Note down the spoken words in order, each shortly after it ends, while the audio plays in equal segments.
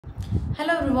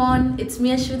Hello everyone, it's me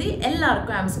Ashwati.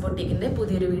 എല്ലാവർക്കും AMZ.BOUTIQUE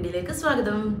പുതിയൊരു വീഡിയോയിലേക്ക്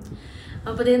സ്വാഗതം.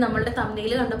 അപ്പോൾ ദേ നമ്മളുടെ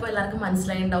തംബ്നെയിൽ കണ്ടപ്പോൾ എല്ലാവർക്കും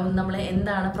മനസ്സിലായിട്ടുണ്ടാവും നമ്മൾ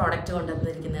എന്താണ് പ്രോഡക്റ്റ്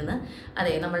കൊണ്ടുവന്നിരിക്കുന്നതെന്ന്.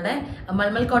 അതെ, നമ്മളുടെ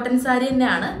മൽമൽ കോട്ടൺ സാരി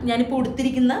തന്നെയാണ് ഞാനിപ്പോൾ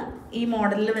ഉടുത്തിരിക്കുന്ന ഈ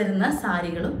മോഡലിൽ വരുന്ന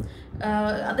സാരികളും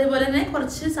അതേപോലെ തന്നെ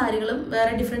കുറച്ച് സാരികളും വേറെ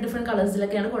ഡിഫറെൻറ്റ്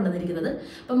കളേഴ്സിലൊക്കെയാണ് കൊണ്ടുവന്നിരിക്കുന്നത്.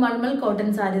 അപ്പോൾ മൽമൽ കോട്ടൺ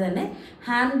സാരി തന്നെ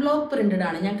ഹാൻഡ് ബ്ലോക്ക് പ്രിൻറ്റഡ്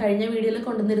ആണ്. ഞാൻ കഴിഞ്ഞ വീഡിയോയിൽ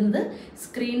കൊണ്ടുവന്നിരുന്നത്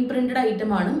സ്ക്രീൻ പ്രിൻറ്റഡ്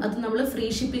ഐറ്റമാണ്. അത് നമ്മൾ ഫ്രീ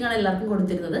ഷിപ്പിംഗ് ആണ് എല്ലാവർക്കും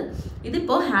കൊടുത്തിരുന്നത്.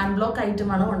 ഇതിപ്പോൾ ഹാൻഡ് ബ്ലോക്ക്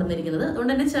ഐറ്റമാണ് കൊണ്ടുവന്നിരിക്കുന്നത്.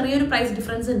 അതുകൊണ്ട് തന്നെ ചെറിയൊരു പ്രൈസ്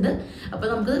ഡിഫറൻസ് ഉണ്ട്. അപ്പോൾ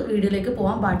നമുക്ക് വീഡിയോയിലേക്ക്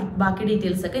പോകാം. ബാക്കി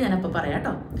ഡീറ്റെയിൽസ് ഒക്കെ ഞാനപ്പോൾ പറയാം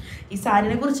കേട്ടോ. ഈ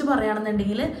സാരിനെ കുറിച്ച്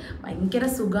പറയുകയാണെന്നുണ്ടെങ്കിൽ ഭയങ്കര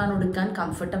സുഖമാണ് ഉടുക്കാൻ,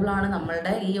 കംഫർട്ടബിൾ ആണ്.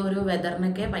 നമ്മളുടെ ഈ ഒരു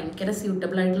വെതറിനൊക്കെ ഭയങ്കര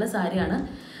സ്യൂട്ടബിൾ ആയിട്ടുള്ള സാരിയാണ്.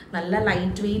 നല്ല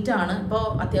ലൈറ്റ് വെയിറ്റ് ആണ്. ഇപ്പോൾ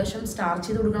അത്യാവശ്യം സ്റ്റാർച്ച്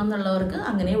ചെയ്ത് കൊടുക്കണം എന്നുള്ളവർക്ക്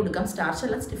അങ്ങനെ കൊടുക്കാം. സ്റ്റാർച്ച്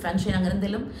അല്ല, സ്റ്റിഫ് ആൻഡ് ഷൈൻ അങ്ങനെ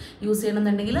എന്തെങ്കിലും യൂസ്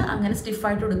ചെയ്യണമെന്നുണ്ടെങ്കിൽ അങ്ങനെ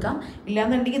സ്റ്റിഫായിട്ട് കൊടുക്കാം.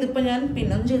 ഇല്ലാന്നുണ്ടെങ്കിൽ ഇതിപ്പോൾ ഞാൻ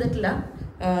പിന്നൊന്നും ചെയ്തിട്ടില്ല,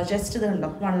 ജസ്റ്റ് ഇത് കണ്ടോ,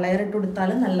 1 ലെയർ ഇട്ട് കൊടുത്താൽ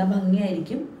നല്ല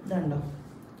ഭംഗിയായിരിക്കും. ഇതുണ്ടോ,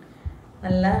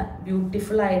 നല്ല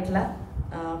ബ്യൂട്ടിഫുൾ ആയിട്ടുള്ള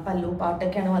പല്ലു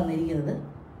പാട്ടൊക്കെയാണ് വന്നിരിക്കുന്നത്.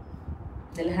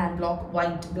 ഇതിൽ hand block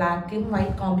white, black and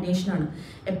white കോമ്പിനേഷനാണ്.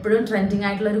 എപ്പോഴും ട്രെൻഡിങ്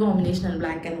ആയിട്ടുള്ള ഒരു കോമ്പിനേഷനാണ്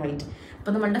ബ്ലാക്ക് ആൻഡ് വൈറ്റ്.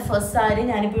 അപ്പോൾ നമ്മളുടെ ഫസ്റ്റ് സാരി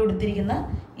ഞാനിപ്പോൾ എടുത്തിരിക്കുന്ന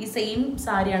ഈ സെയിം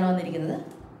സാരിയാണ് വന്നിരിക്കുന്നത്.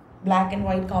 ബ്ലാക്ക് ആൻഡ്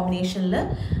വൈറ്റ് കോമ്പിനേഷനിൽ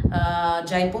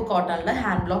ജയ്പൂർ കോട്ടണിൽ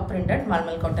hand block printed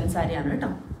malmal cotton സാരിയാണ് കേട്ടോ.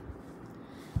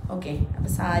 ഓക്കെ,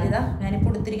 അപ്പോൾ സാരി ഇതാ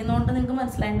ഞാനിപ്പോൾ എടുത്തിരിക്കുന്നതുകൊണ്ട് നിങ്ങൾക്ക്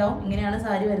മനസ്സിലായിട്ടുണ്ടാവും ഇങ്ങനെയാണ്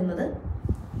സാരി വരുന്നത്.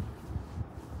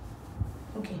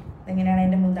 ഓക്കെ, ഇതെങ്ങനെയാണ്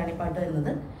അതിൻ്റെ മുന്താണിപ്പാട്ട്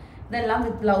വരുന്നത്. ഇതെല്ലാം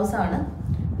വിത്ത് ബ്ലൗസാണ്.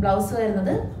 ബ്ലൗസ്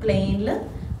വരുന്നത് പ്ലെയിനിൽ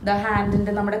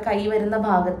ഹാൻഡിൻ്റെ നമ്മുടെ കൈ വരുന്ന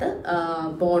ഭാഗത്ത്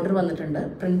ബോർഡർ വന്നിട്ടുണ്ട്,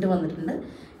 പ്രിൻറ്റ് വന്നിട്ടുണ്ട്.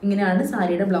 ഇങ്ങനെയാണ്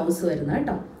സാരിയുടെ ബ്ലൗസ് വരുന്നത്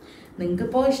കേട്ടോ.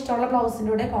 നിങ്ങൾക്കിപ്പോൾ ഇഷ്ടമുള്ള ബ്ലൗസിൻ്റെ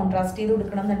കൂടെ കോൺട്രാസ്റ്റ് ചെയ്ത്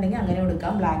കൊടുക്കണം എന്നുണ്ടെങ്കിൽ അങ്ങനെ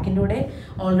കൊടുക്കാം. ബ്ലാക്കിൻ്റെ കൂടെ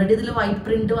ഓൾറെഡി ഇതിൽ വൈറ്റ്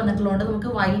പ്രിൻറ്റ് വന്നിട്ടുള്ളതുകൊണ്ട് നമുക്ക്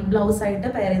വൈറ്റ് ബ്ലൗസ് ആയിട്ട്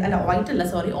പെയർ ചെയ്ത്, അല്ല വൈറ്റ് അല്ല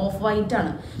സോറി, ഓഫ് വൈറ്റ്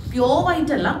ആണ്. പ്യോർ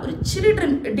വൈറ്റ് അല്ല, ഒരു ഇച്ചിരി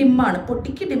ഡിമ്മാണ്,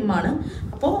 പൊട്ടിക്ക് ഡിമ്മാണ്.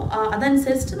 അപ്പോൾ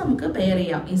അതനുസരിച്ച് നമുക്ക് പെയർ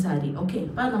ചെയ്യാം ഈ സാരി. ഓക്കെ,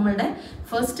 അപ്പോൾ നമ്മളുടെ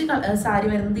ഫസ്റ്റ് സാരി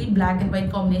വരുന്നത് ഈ ബ്ലാക്ക് ആൻഡ്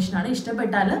വൈറ്റ് കോമ്പിനേഷനാണ്.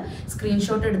 ഇഷ്ടപ്പെട്ടാൽ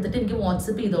സ്ക്രീൻഷോട്ട് എടുത്തിട്ട് എനിക്ക്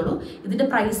വാട്സപ്പ് ചെയ്തോളൂ. ഇതിൻ്റെ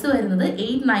പ്രൈസ് വരുന്നത്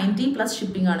 890 പ്ലസ്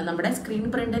ഷിപ്പിംഗ് ആണ്. നമ്മുടെ സ്ക്രീൻ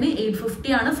പ്രിൻറ്റിന്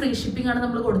 850 ആണ്, ഫ്രീ ഷിപ്പിംഗ് ആണ്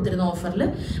നമ്മൾ കൊടുത്തിരുന്നത് ഓഫറിൽ.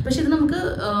 പക്ഷെ ഇത് നമുക്ക്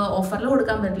ഓഫറിൽ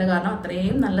കൊടുക്കാൻ പറ്റില്ല, കാരണം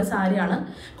അത്രയും നല്ല സാരിയാണ്.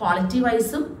 ക്വാളിറ്റി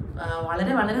വൈസും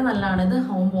വളരെ വളരെ നല്ലതാണ്. ഇത്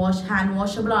ഹാൻഡ്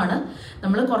വാഷബിൾ ആണ്.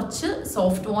 നമ്മൾ കുറച്ച്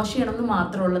സോഫ്റ്റ് വാഷ് ചെയ്യണമെന്ന്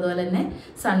മാത്രമേ ഉള്ളൂ. അതുപോലെ തന്നെ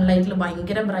സൺലൈറ്റിൽ,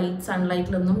 ഭയങ്കര ബ്രൈറ്റ്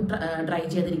സൺലൈറ്റിലൊന്നും ഡ്രൈ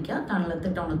ചെയ്തിരിക്കുക,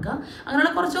 തണലത്തിട്ട് ഉണക്കുക,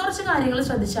 അങ്ങനെയുള്ള കുറച്ച് കാര്യങ്ങൾ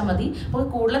ശ്രദ്ധിച്ചാൽ മതി. അപ്പോൾ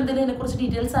കൂടുതൽ എന്തെങ്കിലും ഇതിനെക്കുറിച്ച്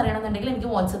ഡീറ്റെയിൽസ് അറിയണമെന്നുണ്ടെങ്കിൽ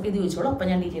എനിക്ക് വാട്സപ്പ് ചെയ്ത് ചോദിച്ചോളൂ. അപ്പോൾ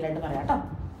ഞാൻ ഡീറ്റെയിൽ ആയിട്ട് പറയാം കേട്ടോ.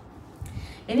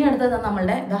 ഇനി അടുത്തത്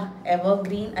നമ്മളുടെ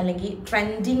എവർഗ്രീൻ അല്ലെങ്കിൽ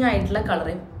ട്രെൻഡിങ് ആയിട്ടുള്ള കളർ,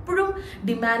 എപ്പോഴും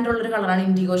ഡിമാൻഡുള്ളൊരു കളറാണ്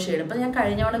ഇൻഡിഗോ ഷെയ്ഡ്. അപ്പോൾ ഞാൻ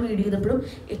കഴിഞ്ഞ തവണ വീഡിയോ ചെയ്തപ്പോഴും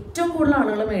ഏറ്റവും കൂടുതൽ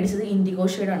ആളുകൾ മേടിച്ചത് ഇൻഡിഗോ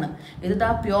ഷെയ്ഡാണ്. ഇത്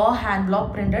pure hand block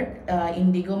printed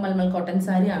IndiGo malmal cotton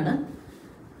സാരിയാണ്.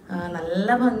 നല്ല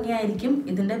ഭംഗിയായിരിക്കും.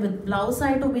 ഇതിൻ്റെ വിത്ത് ബ്ലൗസ്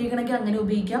ആയിട്ട് ഉപയോഗിക്കണമെങ്കിൽ അങ്ങനെ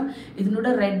ഉപയോഗിക്കാം.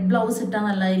 ഇതിനൂടെ റെഡ് ബ്ലൗസ് ഇട്ടാൽ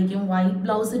നല്ലതായിരിക്കും, വൈറ്റ്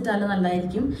ബ്ലൗസ് ഇട്ടാലും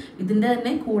നല്ലതായിരിക്കും. ഇതിൻ്റെ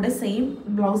തന്നെ കൂടെ സെയിം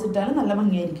ബ്ലൗസ് ഇട്ടാലും നല്ല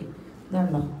ഭംഗിയായിരിക്കും.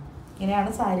 ഇതുണ്ടോ,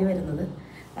 ഇങ്ങനെയാണ് സാരി വരുന്നത്.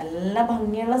 നല്ല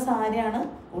ഭംഗിയുള്ള സാരിയാണ്.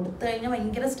 ഉടുത്തു കഴിഞ്ഞാൽ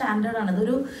ഭയങ്കര സ്റ്റാൻഡേർഡാണ്.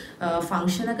 ഇതൊരു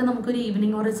ഫംഗ്ഷനൊക്കെ, നമുക്കൊരു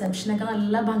ഈവനിങ് ഓർ റിസപ്ഷനൊക്കെ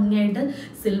നല്ല ഭംഗിയായിട്ട്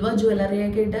സിൽവർ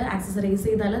ജ്വല്ലറിയൊക്കെ ഇട്ട് ആക്സസറൈസ്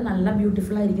ചെയ്താൽ നല്ല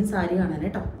ബ്യൂട്ടിഫുൾ ആയിരിക്കും സാരി കാണാൻ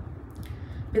കേട്ടോ.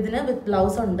 ഇതിന് വിത്ത്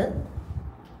ബ്ലൗസ് ഉണ്ട്.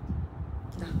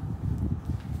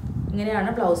 ഇങ്ങനെയാണ്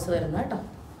ബ്ലൗസ് വരുന്നത് കേട്ടോ.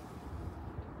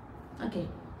 ഓക്കെ,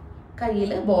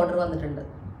 കയ്യിൽ ബോർഡർ വന്നിട്ടുണ്ട്.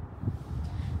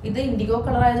 ഇത് ഇൻഡിഗോ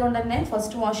കളർ ആയതുകൊണ്ട് തന്നെ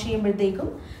ഫസ്റ്റ് വാഷ് ചെയ്യുമ്പോഴത്തേക്കും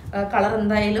കളർ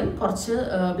എന്തായാലും കുറച്ച്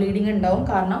ബ്ലീഡിങ് ഉണ്ടാവും.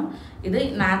 കാരണം ഇത്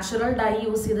നാച്ചുറൽ ഡൈ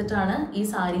യൂസ് ചെയ്തിട്ടാണ് ഈ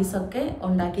സാരീസൊക്കെ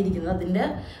ഉണ്ടാക്കിയിരിക്കുന്നത്. അതിൻ്റെ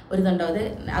ഒരിതുണ്ടാവും.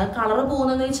 അത് കളർ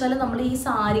പോകുന്നതെന്ന് വെച്ചാൽ നമ്മൾ ഈ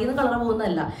സാരിയിൽ നിന്ന് കളർ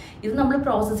പോകുന്നതല്ല, ഇത് നമ്മൾ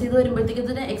പ്രോസസ്സ് ചെയ്ത് വരുമ്പോഴത്തേക്കും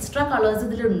ഇതിന് എക്സ്ട്രാ കളേഴ്സ്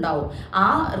ഇതിലുണ്ടാവും.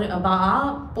 ആ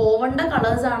പോവേണ്ട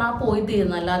കളേഴ്സാണ് പോയി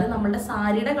തീരുന്നത്, അല്ലാതെ നമ്മളുടെ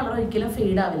സാരിയുടെ കളർ ഒരിക്കലും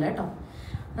ഫെയ്ഡ് ആവില്ല കേട്ടോ.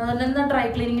 അതുപോലെ എന്താ ഡ്രൈ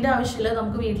ക്ലീനിങ്ങിൻ്റെ ആവശ്യമില്ല,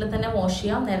 നമുക്ക് വീട്ടിൽ തന്നെ വാഷ്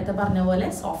ചെയ്യാം. നേരത്തെ പറഞ്ഞ പോലെ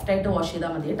സോഫ്റ്റായിട്ട് വാഷ്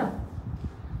ചെയ്താൽ മതി കേട്ടോ.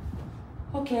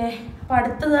 ഓക്കെ, അപ്പോൾ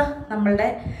അടുത്തത് നമ്മളുടെ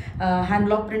ഹാൻഡ്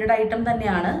ബ്ലോക്ക് പ്രിൻറ്റഡ് ഐറ്റം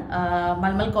തന്നെയാണ്.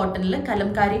 മൽമൽ കോട്ടണിൽ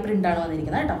കലംകാരി പ്രിൻ്റാണ്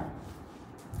വന്നിരിക്കുന്നത് കേട്ടോ.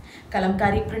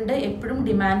 കലംകാരി പ്രിൻ്റ് എപ്പോഴും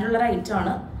ഡിമാൻഡുള്ളൊരു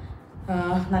ഐറ്റമാണ്.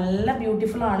 നല്ല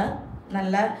ബ്യൂട്ടിഫുൾ ആണ്.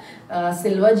 നല്ല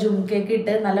സിൽവർ ജുംക്കൊക്കെ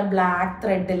ഇട്ട് നല്ല ബ്ലാക്ക്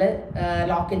ത്രെഡിൽ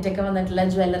ലോക്കറ്റൊക്കെ വന്നിട്ടുള്ള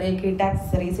ജ്വല്ലറിയൊക്കെ ഇട്ട്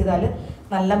ആക്സസറീസ് ചെയ്താൽ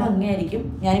നല്ല ഭംഗിയായിരിക്കും.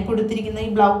 ഞാനിപ്പോൾ എടുത്തിരിക്കുന്ന ഈ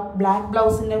ബ്ലാക്ക്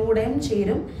ബ്ലൗസിൻ്റെ കൂടെയും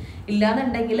ചേരും.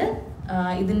 ഇല്ലാന്നുണ്ടെങ്കിൽ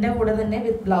ഇതിൻ്റെ കൂടെ തന്നെ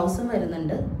വിത്ത് ബ്ലൗസും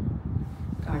വരുന്നുണ്ട്.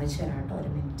 കാണിച്ചു തരാം കേട്ടോ, ഒരു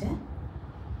മിനിറ്റ്.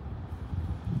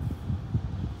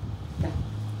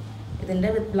 ഇതിൻ്റെ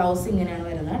വിത്ത് ബ്ലൗസ് ഇങ്ങനെയാണ്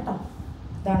വരുന്നത് കേട്ടോ.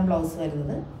 ഇതാണ് ബ്ലൗസ്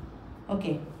വരുന്നത്.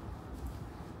 ഓക്കെ,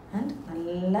 ആൻഡ്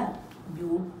നല്ല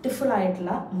ബ്യൂട്ടിഫുൾ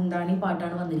ആയിട്ടുള്ള മുന്താണി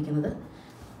പാട്ടാണ് വന്നിരിക്കുന്നത്.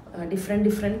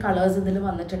 ഡിഫറെൻറ്റ് കളേഴ്സ് ഇതിൽ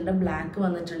വന്നിട്ടുണ്ട്. ബ്ലാക്ക്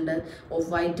വന്നിട്ടുണ്ട്, ഓഫ്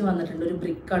വൈറ്റ് വന്നിട്ടുണ്ട്, ഒരു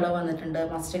ബ്രിക്ക് കളർ വന്നിട്ടുണ്ട്,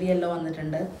 മസ്റ്റർഡ് യെല്ലോ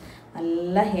വന്നിട്ടുണ്ട്.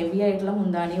 നല്ല ഹെവി ആയിട്ടുള്ള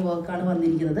മുന്താണി വർക്കാണ്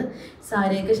വന്നിരിക്കുന്നത്.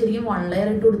 സാരിയൊക്കെ ശരിക്കും 1 ലെയർ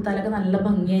ഇട്ട് കൊടുത്താലൊക്കെ നല്ല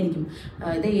ഭംഗിയായിരിക്കും.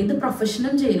 ഇത് ഏത്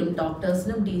പ്രൊഫഷനും ചേരും.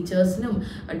 ഡോക്ടേഴ്സിനും ടീച്ചേഴ്സിനും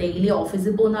ഡെയിലി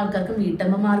ഓഫീസിൽ പോകുന്ന ആൾക്കാർക്കും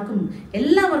വീട്ടമ്മമാർക്കും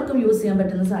എല്ലാവർക്കും യൂസ് ചെയ്യാൻ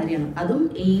പറ്റുന്ന സാരിയാണ്. അതും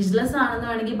ഏജ്ലെസ് ആണെന്ന്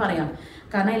വേണമെങ്കിൽ പറയാം.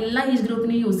 കാരണം എല്ലാ ഏജ്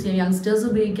ഗ്രൂപ്പിനും യൂസ് ചെയ്യാം. യങ്സ്റ്റേഴ്സ്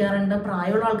ഉപയോഗിക്കാറുണ്ട്,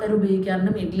 പ്രായമുള്ള ആൾക്കാർ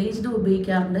ഉപയോഗിക്കാറുണ്ട്, മിഡിൽ ഏജ്ഡ്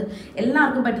ഉപയോഗിക്കാറുണ്ട്.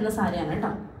 എല്ലാവർക്കും പറ്റുന്ന സാരിയാണ്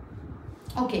കേട്ടോ.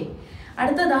 ഓക്കെ,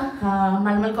 അടുത്തതാ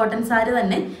മൽമൽ കോട്ടൺ സാരി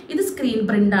തന്നെ. ഇത് സ്ക്രീൻ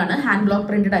പ്രിന്റ് ആണ്, ഹാൻഡ് ബ്ലോക്ക്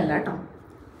പ്രിന്റഡ് അല്ല കേട്ടോ.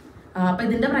 അപ്പോൾ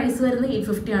ഇതിൻ്റെ പ്രൈസ് വരുന്നത്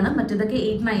 850 ആണ്. മറ്റേതൊക്കെ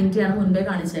 890 ആണ് മുൻപേ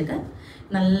കാണിച്ചേക്ക്.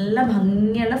 നല്ല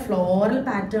ഭംഗിയുള്ള ഫ്ലോറൽ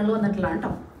പാറ്റേണിൽ വന്നിട്ടുള്ളതാണ്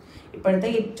കേട്ടോ. ഇപ്പോഴത്തെ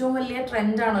ഏറ്റവും വലിയ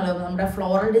ട്രെൻഡാണല്ലോ നമ്മുടെ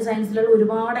ഫ്ലോറൽ ഡിസൈൻസിലുള്ള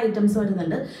ഒരുപാട് ഐറ്റംസ്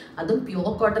വരുന്നുണ്ട്. അതും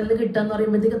പ്യുവർ കോട്ടണിൽ കിട്ടുക എന്ന്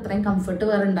പറയുമ്പോഴത്തേക്ക് അത്രയും കംഫർട്ട്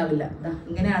വേറെ ഉണ്ടാവില്ല.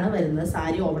 ഇങ്ങനെയാണ് വരുന്നത്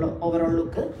സാരി ഓവറോൾ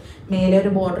ലുക്ക്. മേലെ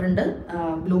ഒരു ബോർഡർ ഉണ്ട്,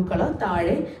 ബ്ലൂ കളർ,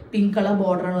 താഴെ പിങ്ക് കളർ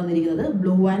ബോർഡറാണ് വന്നിരിക്കുന്നത്.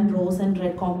 Blue and rose and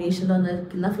red കോമ്പിനേഷനിൽ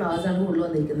വന്നിരിക്കുന്ന ഫ്ലവേഴ്സ് ആണ് കൂടുതൽ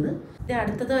വന്നിരിക്കുന്നത്. ഇത്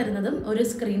അടുത്തത് വരുന്നതും ഒരു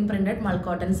സ്ക്രീൻ പ്രിന്റഡ് മൽ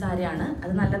കോട്ടൺ സാരിയാണ്.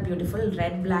 അത് നല്ല beautiful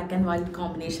red, black and white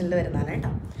കോമ്പിനേഷനിൽ വരുന്നതാണ്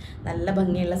കേട്ടോ. നല്ല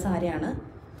ഭംഗിയുള്ള സാരിയാണ്.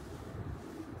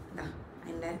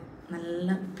 അതിൻ്റെ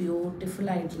നല്ല ബ്യൂട്ടിഫുൾ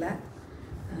ആയിട്ടുള്ള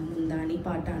മുന്താണി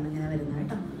പാട്ടാണ് ഇങ്ങനെ വരുന്നത്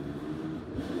കേട്ടോ.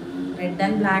 റെഡ്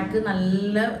ആൻഡ് ബ്ലാക്ക്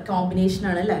നല്ല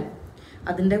കോമ്പിനേഷനാണ് അല്ലേ.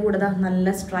 അതിൻ്റെ കൂടെ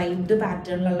നല്ല സ്ട്രൈപ്ഡ്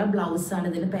പാറ്റേണിലുള്ള ബ്ലൗസാണ്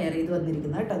ഇതിന് പെയർ ചെയ്ത്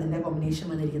വന്നിരിക്കുന്നത് കേട്ടോ. അതിൻ്റെ കോമ്പിനേഷൻ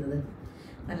വന്നിരിക്കുന്നത്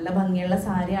നല്ല ഭംഗിയുള്ള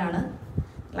സാരിയാണ്.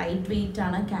 ലൈറ്റ് വെയിറ്റ്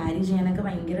ആണ്, ക്യാരി ചെയ്യാനൊക്കെ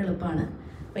ഭയങ്കര എളുപ്പമാണ്.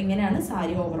 അപ്പോൾ ഇങ്ങനെയാണ്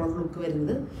സാരി ഓവറോൾ ലുക്ക്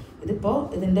വരുന്നത്. ഇതിപ്പോൾ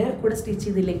ഇതിൻ്റെ കൂടെ സ്റ്റിച്ച്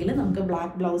ചെയ്തില്ലെങ്കിൽ നമുക്ക്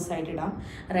ബ്ലാക്ക് ബ്ലൗസ് ആയിട്ട് ഇടാം,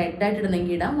 റെഡ് ആയിട്ട്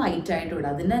ഇടണമെങ്കിൽ ഇടാം, വൈറ്റ് ആയിട്ട്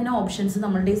ഇടാം. അതിൻ്റെ തന്നെ ഓപ്ഷൻസ്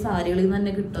നമ്മളുടെ ഈ സാരികളിൽ നിന്ന്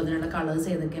തന്നെ കിട്ടും, അതിനുള്ള കളേഴ്സ്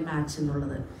ഏതൊക്കെ മാച്ച്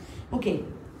എന്നുള്ളത്. ഓക്കെ,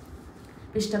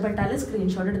 ഇഷ്ടപ്പെട്ടാൽ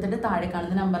സ്ക്രീൻഷോട്ട് എടുത്തിട്ട് താഴെ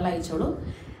കാണുന്ന നമ്പറിൽ അയച്ചോളൂ.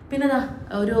 പിന്നെ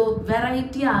ഒരു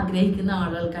വെറൈറ്റി ആഗ്രഹിക്കുന്ന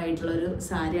ആളുകൾക്കായിട്ടുള്ളൊരു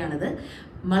സാരിയാണിത്.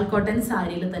 മൽ കോട്ടൺ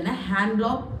സാരിയിൽ തന്നെ ഹാൻഡ്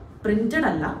ബ്ലോക്ക് പ്രിൻറ്റഡ്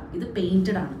അല്ല, ഇത്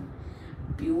പെയിൻറ്റഡ് ആണ്.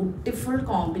 ബ്യൂട്ടിഫുൾ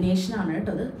കോമ്പിനേഷൻ ആണ്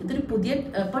കേട്ടോ. ഇതൊരു പുതിയ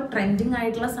ഇപ്പോൾ ട്രെൻഡിങ്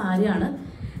ആയിട്ടുള്ള സാരിയാണ്,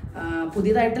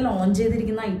 പുതിയതായിട്ട് ലോഞ്ച്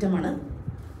ചെയ്തിരിക്കുന്ന ഐറ്റമാണ്.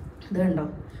 ഇത് കണ്ടോ,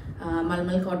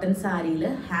 മൽമൽ കോട്ടൺ സാരിയിൽ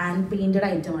ഹാൻഡ് പെയിൻറ്റഡ്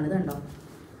ഐറ്റമാണ്. ഇത് കണ്ടോ,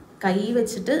 കൈ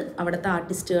വെച്ചിട്ട് അവിടുത്തെ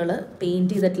ആർട്ടിസ്റ്റുകൾ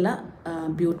പെയിൻറ്റ് ചെയ്തിട്ടുള്ള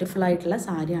ബ്യൂട്ടിഫുൾ ആയിട്ടുള്ള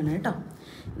സാരിയാണ് കേട്ടോ.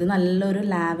 ഇത് നല്ലൊരു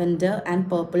ലാവൻഡർ ആൻഡ്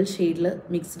പേർപ്പിൾ ഷെയ്ഡിൽ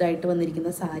മിക്സ്ഡ് ആയിട്ട്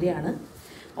വന്നിരിക്കുന്ന സാരിയാണ്.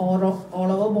 ഓൾ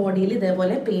ഓവർ ബോഡിയിൽ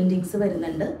ഇതേപോലെ പെയിൻറ്റിങ്സ്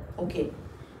വരുന്നുണ്ട്. ഓക്കെ,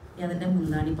 ഞാൻ അതിൻ്റെ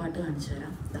മുന്താണി പാട്ട് കാണിച്ചു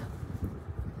തരാം.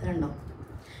 ഇതുണ്ടോ,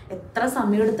 എത്ര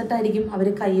സമയം എടുത്തിട്ടായിരിക്കും അവർ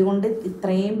കൈ കൊണ്ട്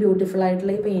ഇത്രയും ബ്യൂട്ടിഫുൾ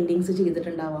ആയിട്ടുള്ള ഈ പെയിൻറ്റിങ്സ്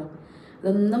ചെയ്തിട്ടുണ്ടാവുക.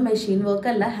 ഇതൊന്നും മെഷീൻ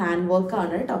വർക്കല്ല, ഹാൻഡ്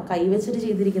വർക്കാണ് കേട്ടോ. കൈ വെച്ചിട്ട്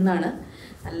ചെയ്തിരിക്കുന്നതാണ്.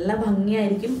 നല്ല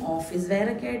ഭംഗിയായിരിക്കും. ഓഫീസ് വെയർ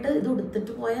ഒക്കെ ആയിട്ട് ഇത്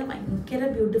ഉടുത്തിട്ട് പോയാൽ ഭയങ്കര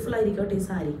ബ്യൂട്ടിഫുൾ ആയിരിക്കും കേട്ടോ ഈ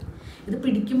സാരി. ഇത്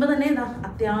പിടിക്കുമ്പോൾ തന്നെ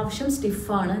അത്യാവശ്യം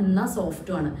സ്റ്റിഫാണ്, എന്നാൽ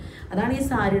സോഫ്റ്റുമാണ്. അതാണ് ഈ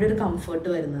സാരിയുടെ ഒരു കംഫർട്ട്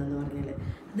വരുന്നതെന്ന് പറഞ്ഞാൽ.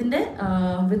 ഇതിൻ്റെ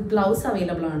വിത്ത് ബ്ലൗസ്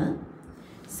അവൈലബിൾ ആണ്.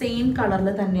 സെയിം കളറിൽ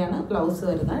തന്നെയാണ് ബ്ലൗസ്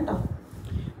വരുന്നത് കേട്ടോ.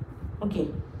 ഓക്കെ,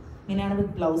 ഇങ്ങനെയാണ്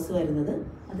വിത്ത് ബ്ലൗസ് വരുന്നത്.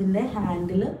 അതിൻ്റെ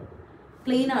ഹാൻഡിൽ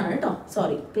പ്ലെയിൻ ആണ് കേട്ടോ,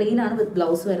 സോറി പ്ലെയിൻ ആണ് വിത്ത്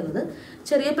ബ്ലൗസ് വരുന്നത്.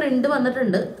 ചെറിയ പ്രിൻ്റ്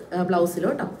വന്നിട്ടുണ്ട് ബ്ലൗസിൽ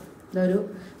കേട്ടോ. ഇതൊരു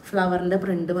ഫ്ലവറിൻ്റെ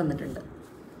പ്രിൻ്റ് വന്നിട്ടുണ്ട്.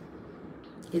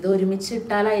 ഇത് ഒരുമിച്ച്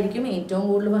ഇട്ടാലായിരിക്കും ഏറ്റവും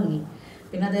കൂടുതൽ ഭംഗി.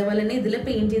 പിന്നെ അതേപോലെ തന്നെ ഇതിൽ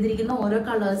പെയിൻറ്റ് ചെയ്തിരിക്കുന്ന ഓരോ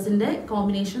കളേഴ്സിൻ്റെ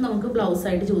കോമ്പിനേഷൻ നമുക്ക്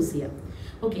ബ്ലൗസായിട്ട് ചൂസ് ചെയ്യാം.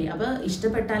 ഓക്കെ, അപ്പോൾ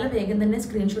ഇഷ്ടപ്പെട്ടാൽ വേഗം തന്നെ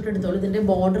സ്ക്രീൻഷോട്ട് എടുത്തോളൂ. ഇതിൻ്റെ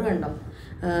ബോർഡർ കണ്ടോ,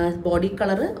 ബോഡി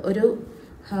കളറ് ഒരു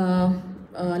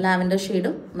ലാവൻഡർ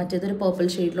ഷെയ്ഡും മറ്റേതൊരു പേർപ്പിൾ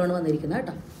ഷെയ്ഡിലാണ് വന്നിരിക്കുന്നത്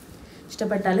കേട്ടോ.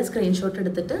 ഇഷ്ടപ്പെട്ടാൽ സ്ക്രീൻഷോട്ട്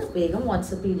എടുത്തിട്ട് വേഗം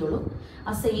വാട്സപ്പ് ചെയ്തോളൂ.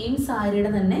 ആ സെയിം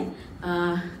സാരിയുടെ തന്നെ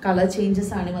കളർ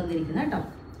ചേഞ്ചസ് ആണ് വന്നിരിക്കുന്നത് കേട്ടോ.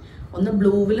 ഒന്ന്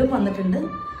ബ്ലൂവിലും വന്നിട്ടുണ്ട്,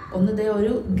 ഒന്ന് ഇതേ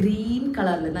ഒരു ഗ്രീൻ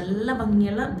കളറിൽ നല്ല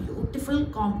ഭംഗിയുള്ള ബ്യൂട്ടിഫുൾ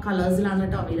കളേഴ്സിലാണ്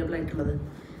കേട്ടോ അവൈലബിൾ ആയിട്ടുള്ളത്.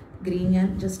 ഗ്രീൻ ഞാൻ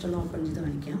ജസ്റ്റ് ഒന്ന് ഓപ്പൺ ചെയ്ത്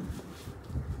കാണിക്കാം.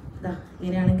 ഇതാ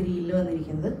ഇങ്ങനെയാണ് ഗ്രീനിൽ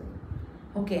വന്നിരിക്കുന്നത്.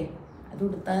 ഓക്കെ, അത്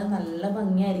ഉടുത്താൽ നല്ല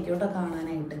ഭംഗിയായിരിക്കും കേട്ടോ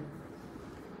കാണാനായിട്ട്.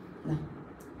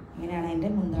 ഇങ്ങനെയാണ് അതിൻ്റെ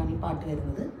മുന്താണി പാട്ട്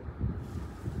വരുന്നത്.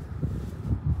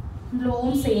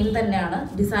 ബ്ലൂവും സെയിം തന്നെയാണ്,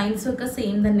 ഡിസൈൻസും ഒക്കെ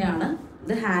സെയിം തന്നെയാണ്.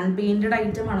 ഇത് ഹാൻഡ് പെയിൻറ്റഡ്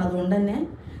ഐറ്റം ആണ്, അതുകൊണ്ട് തന്നെ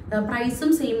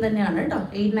പ്രൈസും സെയിം തന്നെയാണ് കേട്ടോ.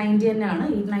 890 തന്നെയാണ്.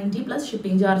 890 പ്ലസ്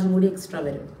ഷിപ്പിംഗ് ചാർജും കൂടി എക്സ്ട്രാ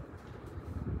വരും.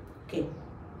 ഓക്കെ,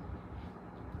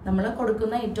 നമ്മൾ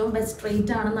കൊടുക്കുന്ന ഏറ്റവും ബെസ്റ്റ്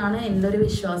റേറ്റ് ആണെന്നാണ് എൻ്റെ ഒരു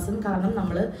വിശ്വാസം. കാരണം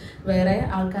നമ്മൾ വേറെ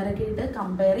ആൾക്കാരൊക്കെ ആയിട്ട്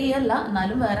കമ്പയർ ചെയ്യല്ല,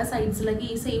 എന്നാലും വേറെ സൈറ്റ്സിലൊക്കെ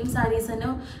ഈ സെയിം സാരീസ് തന്നെ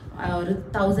ഒരു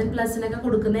 1000+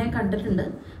 കൊടുക്കുന്ന ഞാൻ കണ്ടിട്ടുണ്ട്.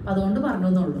 അപ്പോൾ അതുകൊണ്ട് പറഞ്ഞു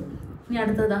എന്നുള്ളൂ. ഇനി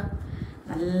അടുത്തതാ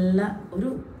നല്ല ഒരു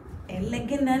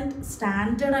എലഗൻ്റ് ആൻഡ്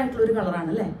സ്റ്റാൻഡേർഡ് ആയിട്ടുള്ളൊരു കളറാണ്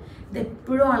അല്ലേ. ഇത്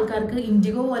എപ്പോഴും ആൾക്കാർക്ക്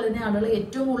ഇൻഡിഗോ പോലെ തന്നെ ആളുകൾ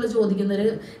ഏറ്റവും കൂടുതൽ ചോദിക്കുന്നൊരു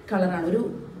കളറാണ്.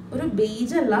 ഒരു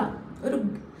ബേജ് അല്ല, ഒരു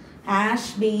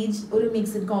ആഷ് ബേജ്, ഒരു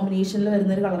മിക്സ്ഡ് കോമ്പിനേഷനിൽ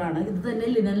വരുന്നൊരു കളറാണ്. ഇത് തന്നെ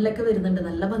ലിനനിലൊക്കെ വരുന്നുണ്ട്.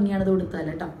 നല്ല ഭംഗിയാണ് ഇത് കൊടുത്താൽ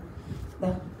കേട്ടോ.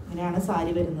 ഇങ്ങനെയാണ്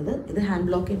സാരി വരുന്നത്. ഇത് ഹാൻഡ്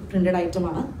ബ്ലോക്ക് പ്രിൻറ്റഡ്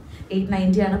ഐറ്റമാണ്.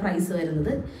 890 ആണ് പ്രൈസ്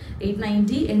വരുന്നത്.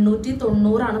 890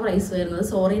 890 പ്രൈസ് വരുന്നത്.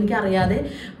 സോറി, എനിക്കറിയാതെ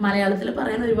മലയാളത്തിൽ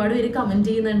പറയാൻ ഒരുപാട് പേര് കമൻറ്റ്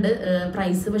ചെയ്യുന്നുണ്ട്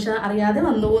പ്രൈസ്, പക്ഷെ അറിയാതെ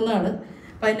വന്നു പോകുന്നതാണ്.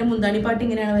 അപ്പോൾ അതിൻ്റെ മുന്താണിപ്പാട്ട്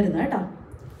ഇങ്ങനെയാണ് വരുന്നത് കേട്ടോ.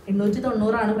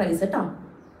 890 പ്രൈസ് കേട്ടോ.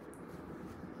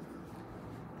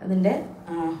 അതിൻ്റെ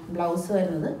ബ്ലൗസ്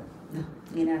വരുന്നത്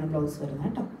ഇങ്ങനെയാണ് ബ്ലൗസ് വരുന്നത്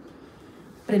കേട്ടോ.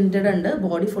 പ്രിൻറ്റഡ് ഉണ്ട്,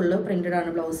 ബോഡി ഫുള്ള് പ്രിൻറ്റഡ് ആണ്.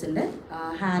 ബ്ലൗസിൻ്റെ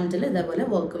ഹാൻഡിൽ ഇതേപോലെ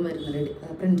വർക്കും വരുന്നുണ്ട്,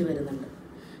 പ്രിൻറ്റ് വരുന്നുണ്ട്.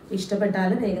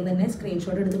 ഇഷ്ടപ്പെട്ടാൽ വേഗം തന്നെ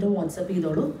സ്ക്രീൻഷോട്ട് എടുത്തിട്ട് വാട്സപ്പ്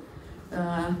ചെയ്തോളൂ.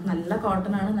 നല്ല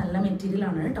കോട്ടൺ ആണ്, നല്ല മെറ്റീരിയൽ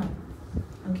ആണ് കേട്ടോ.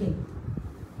 ഓക്കെ,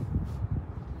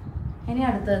 ഇനി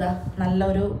അടുത്തതാ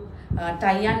നല്ലൊരു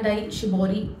tie and dye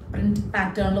shibori print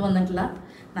പാറ്റേണിൽ വന്നിട്ടുള്ള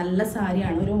നല്ല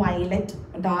സാരിയാണ്. ഒരു വയലറ്റ്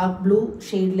ഡാർക്ക് ബ്ലൂ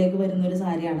ഷെയ്ഡിലേക്ക് വരുന്നൊരു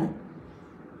സാരിയാണ്.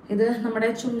 ഇത് നമ്മുടെ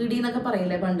ചുങ്കിടി എന്നൊക്കെ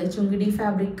പറയില്ലേ പണ്ട്, ചുങ്കിടി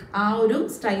ഫാബ്രിക്, ആ ഒരു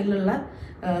സ്റ്റൈലിലുള്ള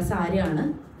സാരിയാണ്.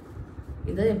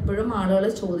 ഇത് എപ്പോഴും ആളുകൾ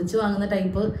ചോദിച്ച് വാങ്ങുന്ന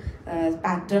ടൈപ്പ്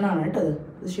പാറ്റേൺ ആണ് കേട്ടോ.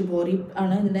 ഇത് ഷിബോരി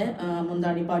ആണ് ഇതിൻ്റെ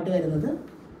മുന്താണിപ്പാട്ട് വരുന്നത്.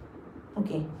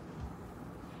 ഓക്കെ,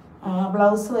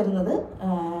 ബ്ലൗസ് വരുന്നത്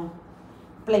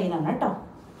പ്ലെയിൻ ആണ് കേട്ടോ.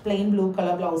 Plain blue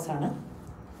colour ബ്ലൗസാണ്.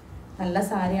 നല്ല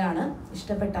സാരിയാണ്.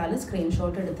 ഇഷ്ടപ്പെട്ടാൽ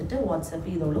സ്ക്രീൻഷോട്ട് എടുത്തിട്ട് വാട്സപ്പ്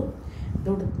ചെയ്തോളൂ. ഇത്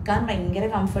ഉടുക്കാൻ ഭയങ്കര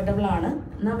കംഫർട്ടബിൾ ആണ്,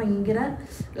 എന്നാൽ ഭയങ്കര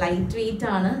ലൈറ്റ് വെയിറ്റ്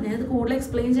ആണ്. ഞാനിത് കൂടുതൽ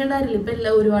എക്സ്പ്ലെയിൻ ചെയ്യേണ്ട കാര്യമില്ല. ഇപ്പം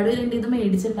എല്ലാം ഒരുപാട് പേരുണ്ട് ഇത്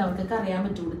മേടിച്ചിട്ടുണ്ട്, അവർക്കൊക്കെ അറിയാൻ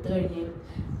പറ്റും ഉടുത്ത്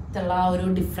കഴിഞ്ഞിട്ടുള്ള ആ ഒരു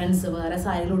ഡിഫറൻസ്, വേറെ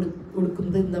സാരികൾ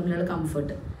ഉടുക്കുന്നത് തമ്മിലുള്ള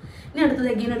കംഫർട്ട്. ഇനി അടുത്തത്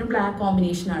അഗെയിൻ ഒരു ബ്ലാക്ക്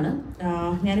കോമ്പിനേഷനാണ്.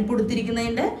 ഞാനിപ്പോൾ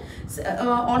ഉടുത്തിരിക്കുന്നതിൻ്റെ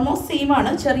ഓൾമോസ്റ്റ് സെയിം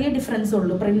ആണ്, ചെറിയ ഡിഫറൻസ്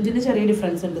ഉള്ളൂ. പ്രിൻറ്റിന് ചെറിയ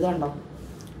ഡിഫറൻസ് ഉണ്ട്, ഇത് കണ്ടോ.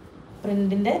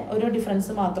 പ്രിൻറ്റിൻ്റെ ഒരു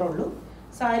ഡിഫറൻസ് മാത്രമേ ഉള്ളൂ.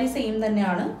 സാരി സെയിം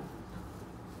തന്നെയാണ്,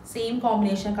 same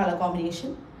combination, colour combination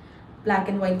black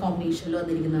and white കോമ്പിനേഷനിൽ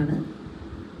വന്നിരിക്കുന്നതാണ്.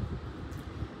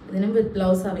 ഇതിനും വിത്ത്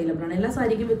ബ്ലൗസ് അവൈലബിൾ ആണ്. എല്ലാ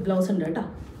സാരിക്കും വിത്ത് ബ്ലൗസ് ഉണ്ട് കേട്ടോ.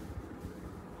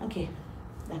 ഓക്കെ,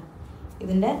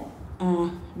 ഇതിൻ്റെ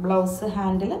ബ്ലൗസ്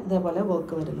ഹാൻഡിൽ ഇതേപോലെ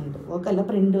വർക്ക് വരുന്നുണ്ട്, വർക്കല്ല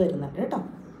പ്രിൻ്റ് വരുന്നുണ്ട് കേട്ടോ.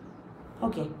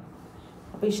 ഓക്കെ,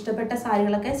 അപ്പോൾ ഇഷ്ടപ്പെട്ട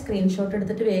സാരികളൊക്കെ സ്ക്രീൻഷോട്ട്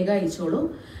എടുത്തിട്ട് വേഗം അയച്ചോളൂ.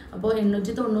 അപ്പോൾ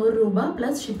 890 രൂപ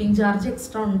പ്ലസ് ഷിപ്പിംഗ് ചാർജ്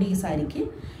എക്സ്ട്രാ ഉണ്ട് ഈ സാരിക്ക്.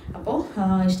 അപ്പോൾ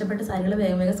ഇഷ്ടപ്പെട്ട സാരികൾ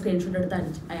വേഗം വേഗം സ്ക്രീൻഷോട്ട് എടുത്ത്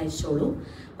അയച്ചോളൂ.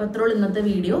 അപ്പോൾ അത്രയുള്ള ഇന്നത്തെ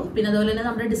വീഡിയോ. പിന്നെ അതുപോലെ തന്നെ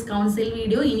നമ്മുടെ ഡിസ്കൗണ്ട് സെയിൽ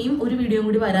വീഡിയോ ഇനിയും ഒരു വീഡിയോയും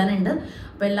കൂടി വരാനുണ്ട്.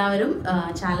 അപ്പോൾ എല്ലാവരും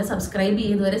ചാനൽ സബ്സ്ക്രൈബ്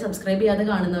ചെയ്തവരെ, സബ്സ്ക്രൈബ് ചെയ്യാതെ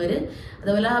കാണുന്നവർ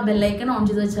അതുപോലെ ആ ബെല്ലൈക്കൺ ഓൺ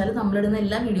ചെയ്ത് വെച്ചാൽ നമ്മളിടുന്ന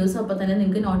എല്ലാ വീഡിയോസും അപ്പോൾ തന്നെ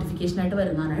നിങ്ങൾക്ക് നോട്ടിഫിക്കേഷനായിട്ട്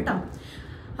വരുന്നതാണ് കേട്ടോ.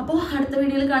 അപ്പോൾ അടുത്ത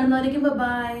വീഡിയോയിൽ കാണുന്നവരേക്കും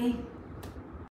ബൈ.